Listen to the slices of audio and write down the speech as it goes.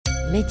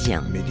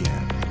Média.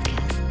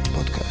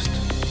 Podcast.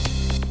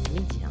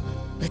 Média.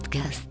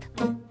 Podcast.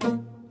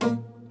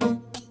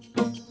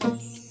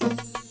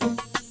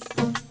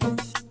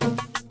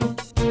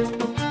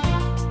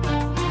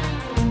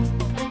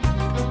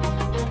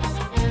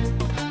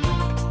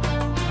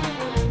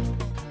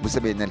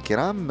 مستمعينا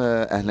الكرام،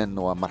 اهلا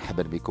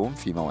ومرحبا بكم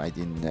في موعد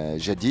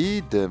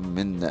جديد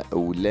من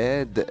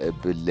اولاد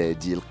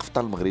بلادي.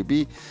 القفطان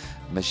المغربي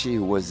ماشي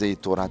هو زي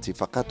تراثي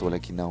فقط،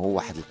 ولكنه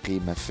واحد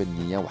القيمه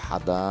فنيه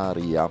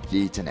وحضاريه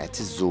اللي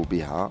تنعتزوا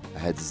بها.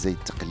 هذا الزي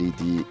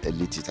التقليدي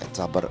اللي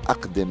تعتبر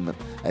اقدم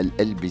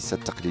الالبسه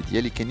التقليديه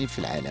اللي كاينين في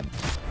العالم.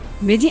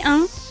 ميدي 1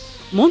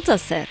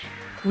 منتصر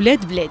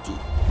ولاد بلادي.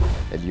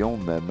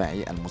 اليوم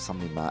معي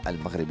المصممة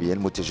المغربية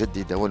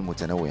المتجددة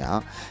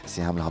والمتنوعة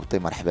سهام الهبطي.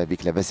 مرحبا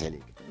بك، لاباس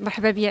عليك؟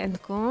 مرحبا بي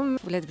عندكم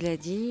ولاد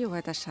بلادي،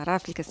 وهذا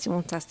الشرف اللي كتسي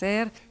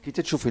منتصر. كي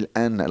تشوفي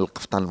الآن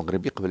القفطان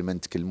المغربي، قبل ما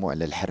نتكلموا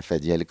على الحرفة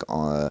ديالك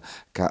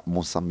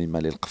كمصممة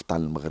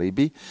للقفطان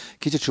المغربي،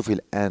 كي تشوفي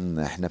الآن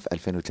احنا في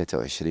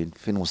 2023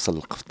 فين وصل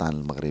القفطان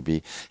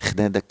المغربي؟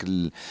 خدا داك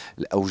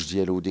الأوج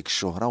ديالو وديك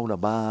الشهرة، ولا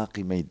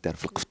باقي ما يدار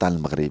في القفطان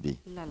المغربي؟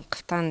 لا،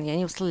 القفطان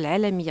يعني وصل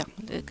للعالمية،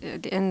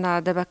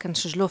 لأن دابا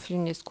كنسجلوه في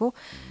اليونسكو.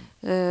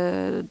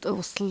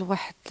 وصل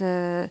واحد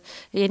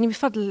يعني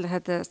بفضل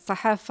هذا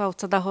الصحافه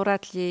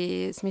والتظاهرات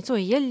اللي سميتو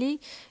هي اللي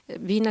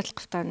بينات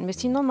القفطان، مي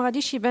سينو ما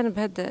غاديش يبان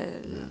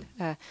بهذا.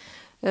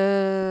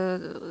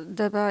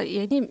 دابا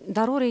يعني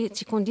ضروري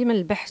تيكون ديما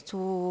البحث،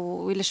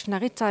 وإلا شفنا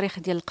غير التاريخ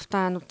ديال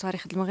القفطان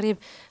والتاريخ المغرب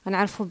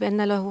غنعرفوا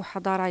بان له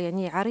حضاره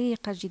يعني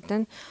عريقه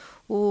جدا،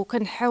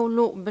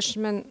 وكنحاولوا باش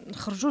ما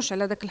نخرجوش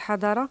على داك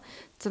الحضاره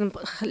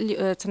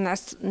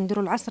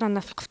نديروا العصرنه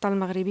في القفطان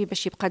المغربي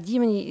باش يبقى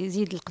ديما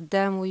يزيد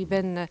القدام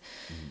ويبان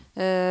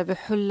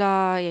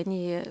بحله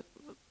يعني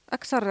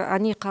اكثر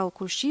انيقه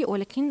وكل شيء،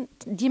 ولكن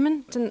ديما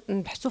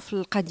نبحثوا في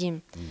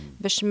القديم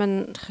باش ما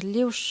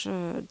نخليوش،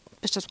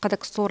 باش تبقى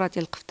داك الصوره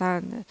ديال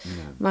القفطان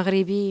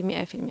مغربي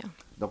 100%.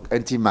 دونك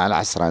انت مع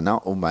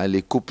العصرنه ومع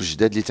لي كوب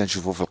جداد اللي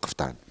تنشوفوا في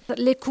القفطان؟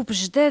 لي كوب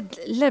جداد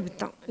لا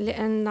بد،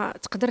 لان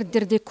تقدر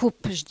دير دي كوب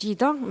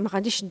جديده، ما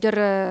غاديش دير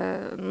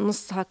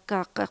نص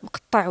هكا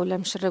مقطع ولا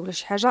مشرب ولا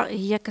شي حاجه.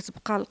 هي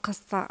كتبقى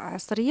القصه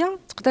عصريه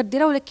تقدر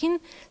ديرها، ولكن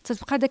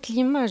تتبقى داك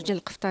ليماج ديال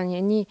القفطان،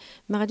 يعني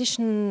ما غاديش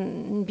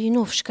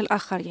نبينوه في شكل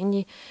اخر.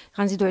 يعني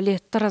غنزيدوا عليه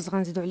الطرز،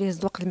 غنزيدوا عليه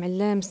الزواق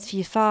المعلم،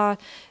 السفيفه،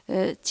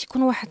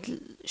 تيكون واحد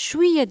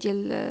شويه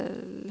ديال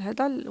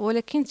هذا،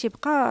 ولكن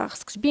تيبقى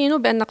خصك تبينو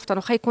بان قفطان،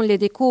 واخا يكون لي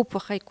ديكوب،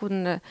 واخا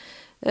يكون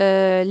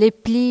لي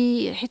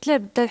بلي، حيت لا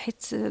بدا،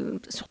 حيت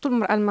سورتو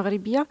المراه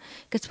المغربيه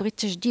كتبغي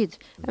التجديد.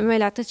 اما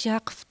الا عطيتيها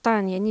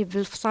قفطان يعني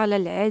بالفصاله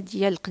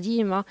العاديه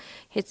القديمه،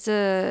 حيت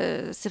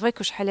سي فري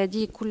كو شحال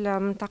هادي كل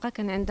منطقه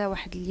كان عندها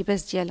واحد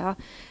اللباس ديالها،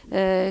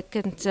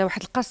 كانت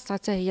واحد القصه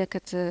حتى هي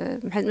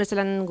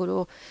مثلا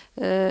نقولوا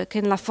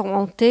كاين لا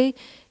فورمونتي،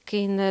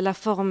 كاين لا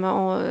فورم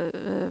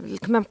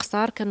الكمام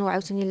قصار، كانوا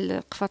عاوتاني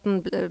القفاطن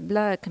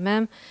بلا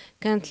كمام،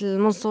 كانت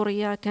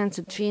المنصوريه، كانت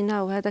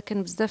الدفينه، وهذا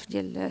كان بزاف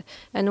ديال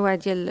انواع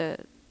ديال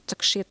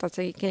التكشيطه.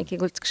 كاين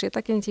كيقول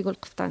التكشيطه، كاين تيقول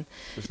القفطان.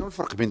 شنو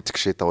الفرق بين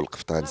التكشيطه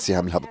والقفطان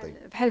سهام الهبطي؟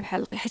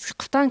 بحال حيت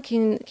القفطان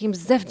كاين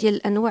بزاف ديال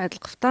الانواع ديال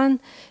القفطان،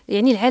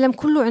 يعني العالم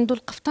كله عنده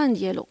القفطان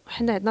ديالو.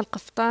 حنا عندنا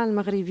القفطان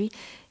المغربي.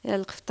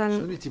 القفطان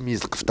شنو اللي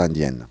تيميز القفطان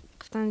ديالنا؟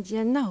 القفطان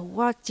ديالنا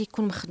هو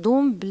تيكون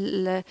مخدوم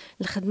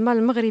بالخدمه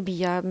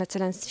المغربيه،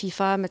 مثلا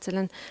السفيفه،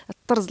 مثلا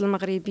الطرز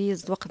المغربي،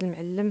 الزواق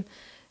المعلم.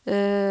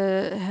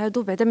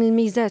 هادو بعدا من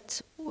الميزات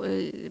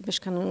باش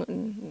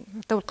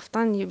كنعطيو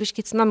القفطان باش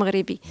كيتصنع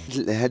مغربي.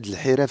 هاد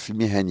الحرف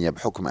المهنيه،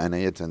 بحكم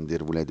انايا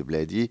تندير ولاد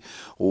بلادي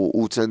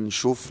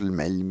وتنشوف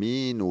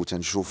المعلمين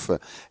وتنشوف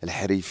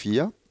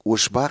الحريفيه،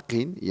 واش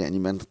باقين؟ يعني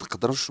ما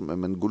تقدروش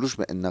ما نقولوش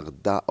بان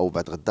غدا او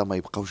بعد غدا ما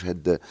يبقاوش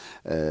هاد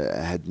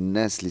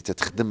الناس اللي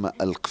تخدم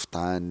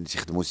القفطان، اللي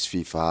تخدموا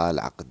السفيفه،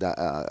 العقده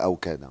او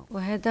كذا.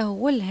 وهذا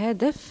هو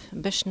الهدف،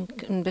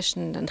 باش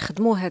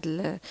نخدموا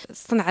هاد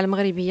الصنعه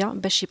المغربيه،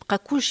 باش يبقى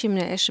كل شيء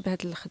منعش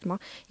بهذه الخدمه.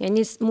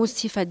 يعني مو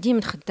السفيفه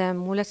ديما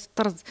خدام، ولا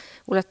الطرز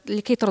ولا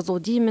اللي كيطرزوا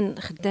ديما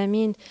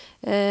خدامين.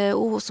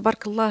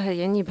 وتبارك الله،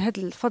 يعني بهذا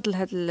الفضل،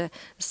 هذا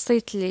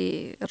الصيت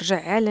اللي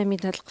رجع عالمي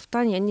لهذا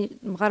القفطان، يعني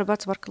المغاربه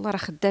تبارك الله راه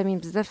خدامين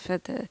بزاف في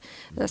هذه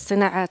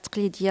الصناعه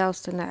التقليديه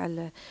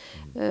والصناعه.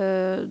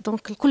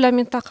 دونك كل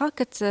منطقه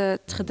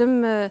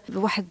كتخدم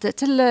بواحد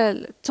حتى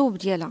الثوب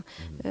ديالها.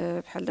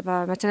 بحال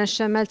دابا مثلا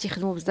الشمال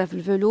تيخدموا بزاف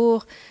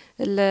الفلور،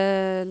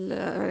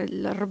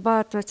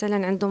 الرباط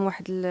مثلا عندهم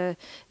واحد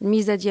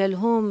الميزه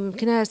ديالهم،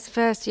 مكناس،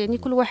 فاس، يعني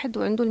كل واحد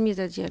وعنده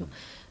الميزه ديالو.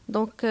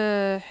 دونك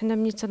حنا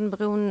ملي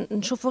تنبغيو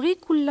نشوفوا غير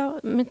كل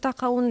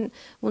منطقه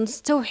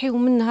ونستوحيو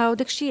منها،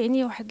 وداك الشيء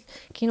يعني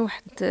كاين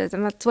واحد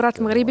زعما التراث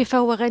المغربي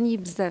فهو غني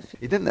بزاف.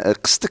 اذا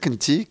قصتك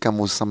انت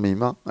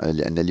كمصممه،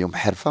 لان اليوم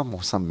حرفه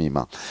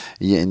مصممه،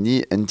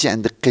 يعني انت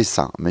عندك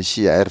قصه،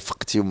 ماشي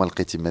عرفقتي وما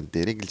لقيتي ما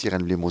ديري قلتي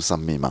غنولي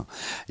مصممه.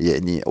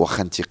 يعني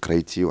واخا انت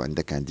قريتي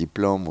وعندك ان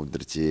ديبلوم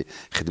ودرتي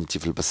خدمتي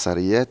في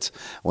البصريات،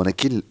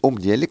 ولكن الام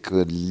ديالك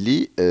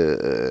اللي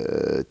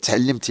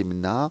تعلمتي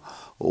منها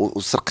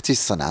وسرقتي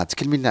الصنعه.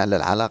 تكلمينا على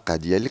العلاقه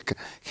ديالك،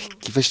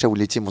 كيفاش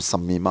وليتي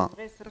مصممه؟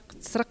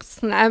 سرقت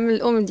الصنعه من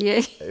الام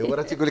ديالي. ايوا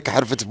راه تيقول لك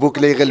حرفت بوك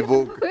لا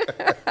يغلبوك.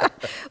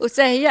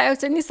 وتا هي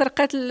عاوتاني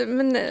سرقت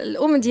من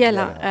الام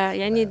ديالها.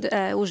 يعني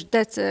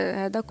وجدات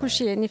هذا كل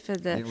شيء يعني في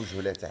هذا.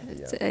 نوجهوا لها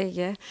تحيه.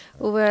 اييه.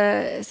 و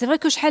سي فري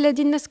كو شحال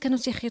هادي الناس كانوا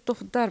تيخيطوا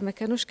في الدار، ما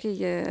كانوش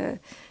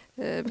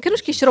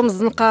كيشروا من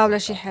الزنقه ولا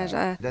شي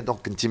حاجه. لا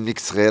دونك انت ملي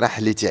كنت صغيره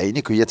حليتي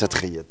عينيك وهي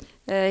تتخيط.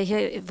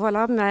 هي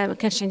فوالا ما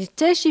كانش عندي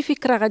حتى شي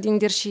فكره غادي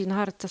ندير شي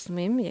نهار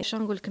التصميم. يعني اش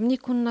نقول لك، ملي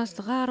كنا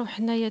صغار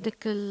وحنايا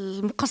داك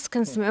المقص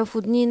كنسمعوا في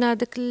ودنينا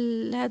داك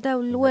هذا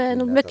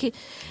والالوان والماكي.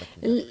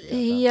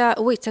 هي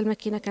وي حتى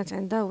الماكينه كانت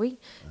عندها وي.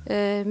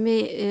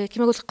 مي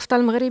كيما قلت لك القفطان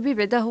المغربي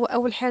بعدا هو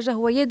اول حاجه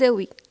هو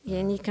يدوي.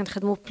 يعني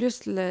كنخدموا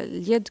بلوس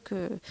اليد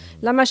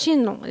لا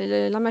ماشين. نو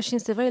لا ماشين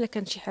سي فري الا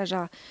كانت شي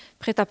حاجه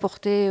بريت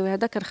بورتي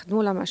وهذا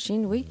كنخدموا لا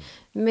ماشين وي.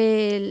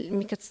 مي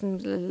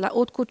لا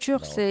اوت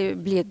كوتور سي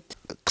باليد.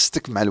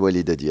 قصتك مع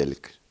الوالده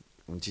ديالك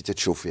وانت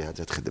تتشوف فيها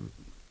تتخدم؟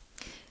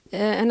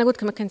 انا قلت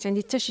لك ما كانت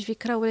عندي حتى شي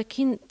فكره،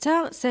 ولكن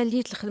حتى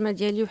ساليت الخدمه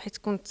ديالي وحيت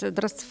كنت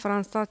درست في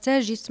فرنسا حتى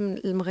جيت من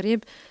المغرب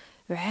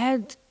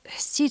عاد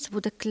حسيت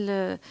بداك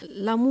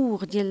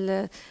لامور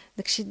ديال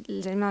داكشي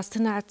زعما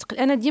الصناعه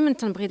التقليديه. انا ديما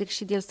تنبغي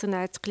داكشي ديال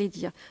الصناعه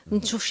التقليديه.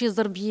 نشوف شي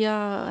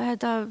زربيه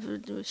هذا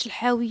شي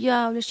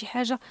الحاويه ولا شي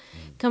حاجه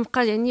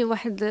كنبقى يعني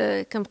واحد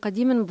كنبقى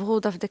ديما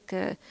مبغوضه في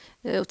داك.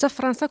 وتا في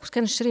فرنسا كنت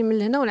كنشري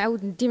من هنا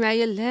ونعاود ندي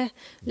معايا لهاه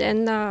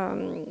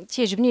لان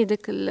تيعجبني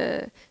داك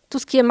تو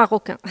سكي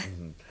ماروكان.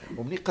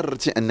 ومني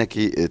قررتي انك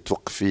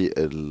توقفي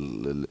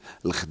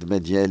الخدمه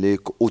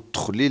ديالك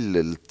وتدخلي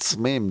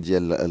للتصميم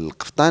ديال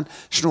القفطان،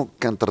 شنو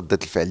كانت رده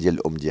الفعل ديال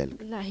الام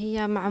ديالك؟ لا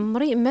هي ما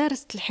عمري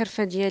مارست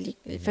الحرفه ديالي.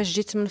 فاش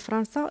جيت من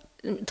فرنسا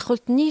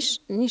دخلت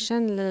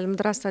نيشان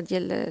المدرسه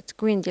ديال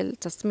التكوين ديال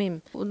التصميم،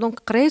 ودونك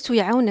قريت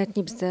وهي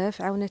عاونتني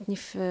بزاف. عاونتني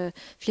في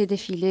لي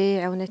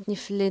ديفيلي، عاونتني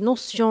في لي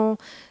نوسيون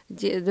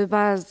دو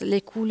باز، لي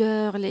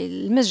كولور،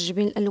 المزج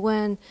بين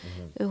الالوان.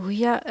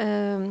 وهي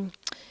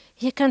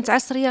هي كانت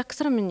عصريه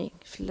اكثر مني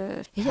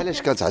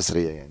علاش كانت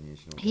عصريه يعني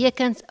شنو؟ هي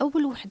كانت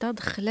اول وحده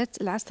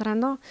دخلت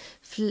العصرنه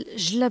في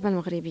الجلابه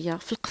المغربيه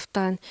في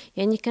القفطان.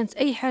 يعني كانت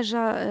اي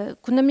حاجه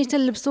كنا ملي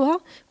تنلبسوها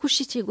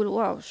كلشي تيقول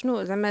واو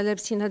شنو زعما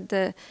لابسين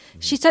هاد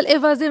شي تا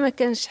الايفازي ما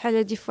كانش شحال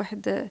هادي في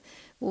واحد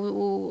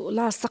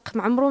ولاصق.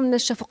 ما عمرهم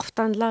الناس شافوا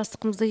قفطان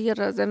لاصق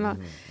مزير زعما.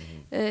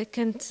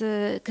 كانت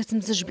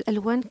كتمزج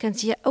بالالوان.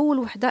 كانت هي اول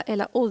وحده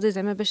الى اوزي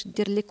زعما باش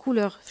دير لي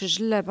كولور في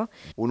الجلابه.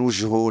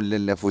 ونوجهوا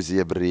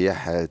لفوزيه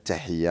بالرياح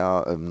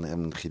تحيه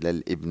من خلال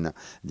الابن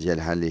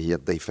ديالها اللي هي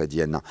الضيفه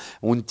ديالنا.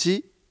 وانت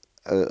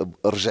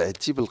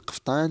رجعتي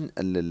بالقفطان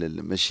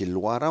ماشي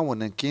للورا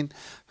ولكن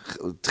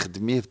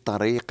تخدميه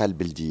بالطريقه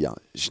البلديه.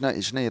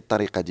 شنو هي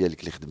الطريقه ديالك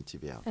اللي خدمتي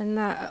بها؟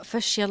 انا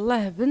فاش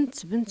يلاه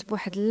بنت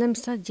بواحد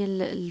اللمسه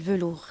ديال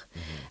الفلوغ.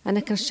 انا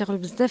كنشتغل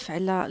بزاف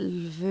على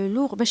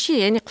الفلوغ، ماشي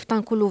يعني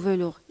قفطان كله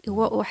فلوغ،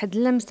 هو واحد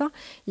اللمسه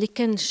اللي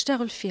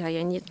كنشتغل فيها.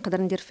 يعني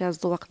نقدر ندير فيها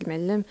الزواق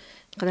المعلم،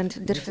 نقدر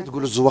ندير فيها.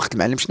 تقولوا الزواق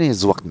المعلم، شنو هي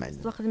الزواق المعلم؟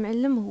 الزواق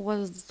المعلم هو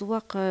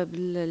الزواق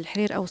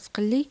بالحرير او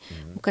الصقلي،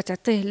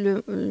 وكتعطيه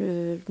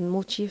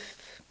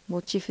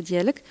الموتيف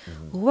ديالك.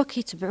 هو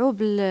كيتبعو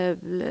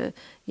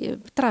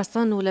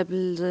بالطراسن ولا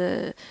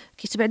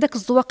كيتبع داك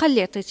الزواقه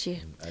اللي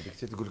عطيتيه.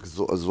 هذيك تقول لك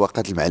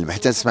الزواقات المعلم،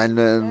 حتى نسمع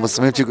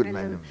المصمم تيقول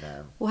المعلم.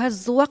 وهذا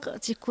الزواق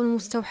تيكون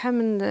مستوحى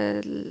من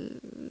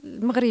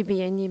المغربي،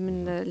 يعني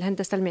من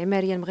الهندسه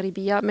المعماريه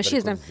المغربيه،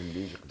 ماشي زعما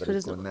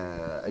يكون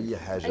اي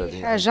حاجه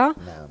اي حاجه.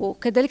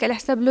 وكذلك على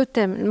حساب لو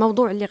تيم،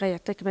 الموضوع اللي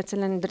غيعطيك.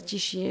 مثلا درتي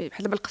شي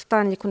بحال دابا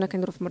القفطان اللي كنا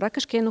كنديروا في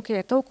مراكش، كانوا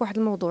كيعطيوك واحد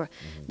الموضوع،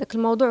 داك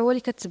الموضوع هو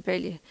اللي كتبع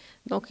عليه.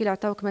 دونك الا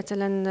عطاوك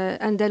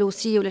مثلا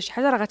اندلسي ولا شي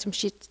حاجه راه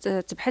غتمشي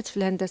تبحث في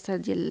الهندسه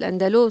ديال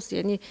الاندلس.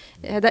 يعني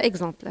هذا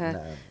اكزومبل.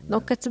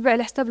 دونك كتبع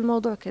على حساب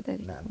الموضوع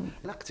كذلك. نعم.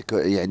 علاقتك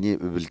يعني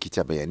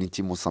بالكتابه، يعني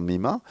انت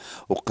مصممه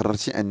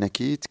وقررتي انك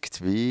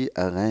تكتبي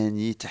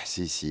اغاني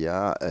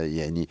تحسيسيه.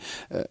 يعني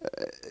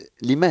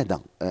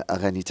لماذا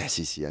اغاني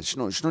تحسيسيه؟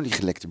 شنو اللي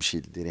خلاك تمشي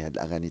ديري هاد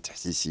الاغاني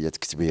التحسيسيه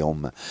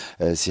تكتبيهم؟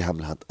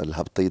 سهام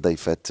الهبطي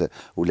ضيفه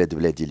ولاد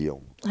بلادي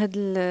اليوم. هذا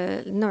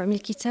النوع من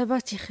الكتابه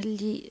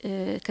تيخلي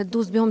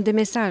كدوز بهم دي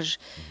ميساج.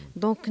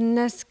 دونك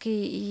الناس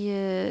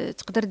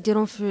تقدر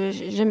ديرهم في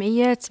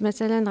جمعيات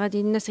مثلا،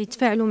 غادي الناس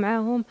يتفاعلوا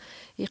معاهم،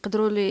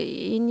 يقدروا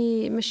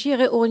يعني ماشي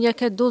غير اغنيه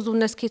كدوز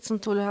والناس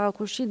كيتصنتوا لها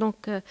وكل شيء.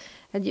 دونك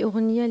هذه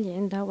اغنيه اللي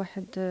عندها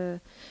واحد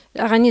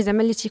الاغاني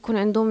زعما اللي تيكون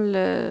عندهم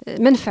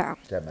منفعه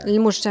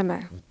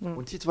للمجتمع.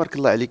 وانت تبارك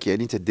الله عليك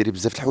يعني تديري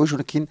بزاف الحوايج،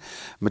 ولكن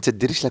ما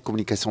تديريش لا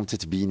كومونيكاسيون، ما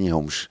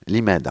تتبينيهمش.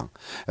 لماذا؟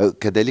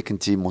 كذلك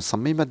انت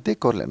مصممه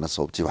ديكور ديكور لان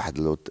صوبتي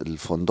واحد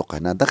الفندق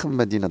هنا داخل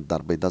مدينه الدار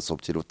البيضاء،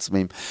 صوبتي له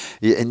التصميم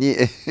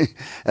يعني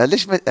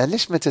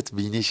علاش ما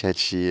تتبينيش هذا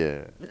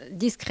الشيء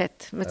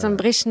ديسكريت، ما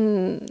تنبغيش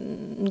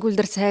نقول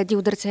درت هادي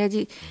ودرت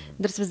هادي،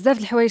 درت بزاف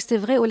د الحوايج سي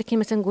فغي ولكن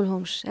ما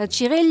تنقولهمش. هذا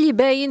الشيء غير اللي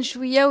باين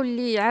شويه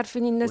واللي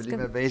عارفين الناس. واللي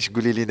ما باينش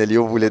قولي لنا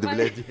اليوم ولاد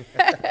بلادي.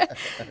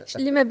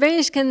 اللي ما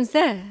باينش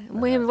كنساه.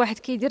 المهم الواحد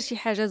كيدير شي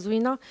حاجه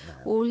زوينه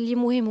واللي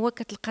مهم هو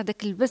كتلقى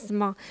داك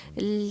البسمه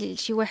اللي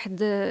شي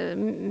واحد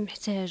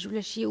محتاج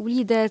ولا شي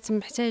وليدات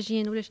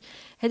محتاجين ولا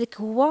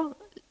هذاك هو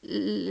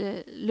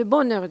لو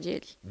بونور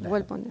ديالي. هو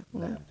البونور.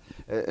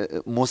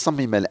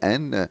 مصممة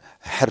الآن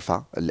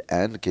حرفة،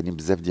 الآن كاينين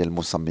بزاف ديال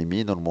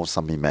المصممين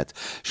والمصممات،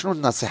 شنو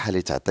النصيحة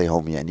اللي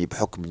تعطيهم يعني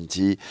بحكم انت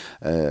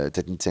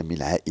تنتمي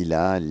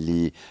العائلة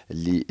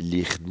اللي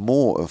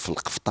يخدموا في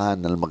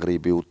القفطان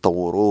المغربي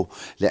وطوروه؟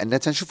 لأن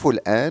تنشوفوا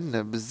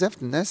الآن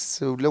بزاف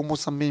الناس ولاو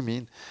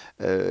مصممين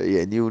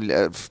يعني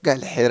في كاع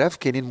الحرف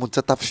كاينين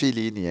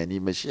متطفلين، يعني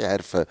ماشي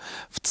عارف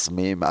في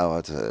التصميم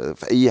أو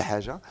في أي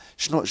حاجة.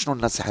 شنو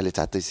النصيحة اللي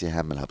تعطي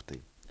سهام الهبطي؟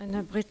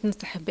 انا بغيت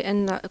ننصح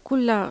بان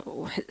كل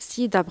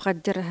سيده بغات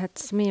دير هذا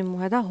التصميم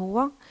وهذا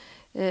هو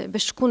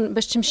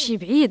باش تمشي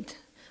بعيد،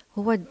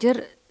 هو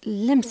دير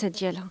اللمسه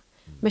ديالها،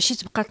 ماشي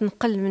تبقى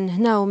تنقل من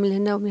هنا ومن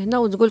هنا ومن هنا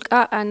وتقول لك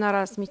انا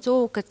راه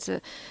سميتو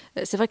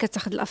سي فري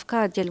كتاخذ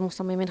الافكار ديال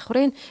المصممين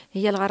الاخرين،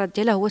 هي الغرض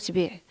ديالها هو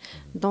تبيع.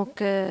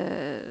 دونك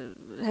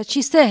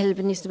هادشي ساهل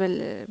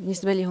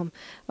بالنسبه لهم.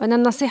 وانا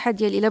النصيحه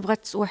ديالي الا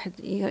بغات واحد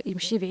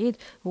يمشي بعيد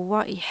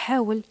هو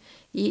يحاول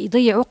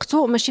يضيع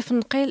وقته ماشي في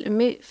النقيل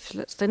مي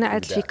في صناعه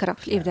الفكره،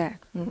 في الابداع.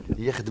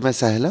 هي خدمه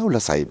سهله ولا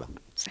صعيبه؟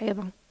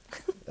 صعيبه.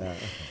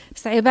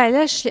 صعيبه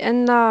علاش؟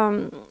 لان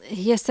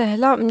هي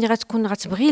سهله ملي غتكون غتبغي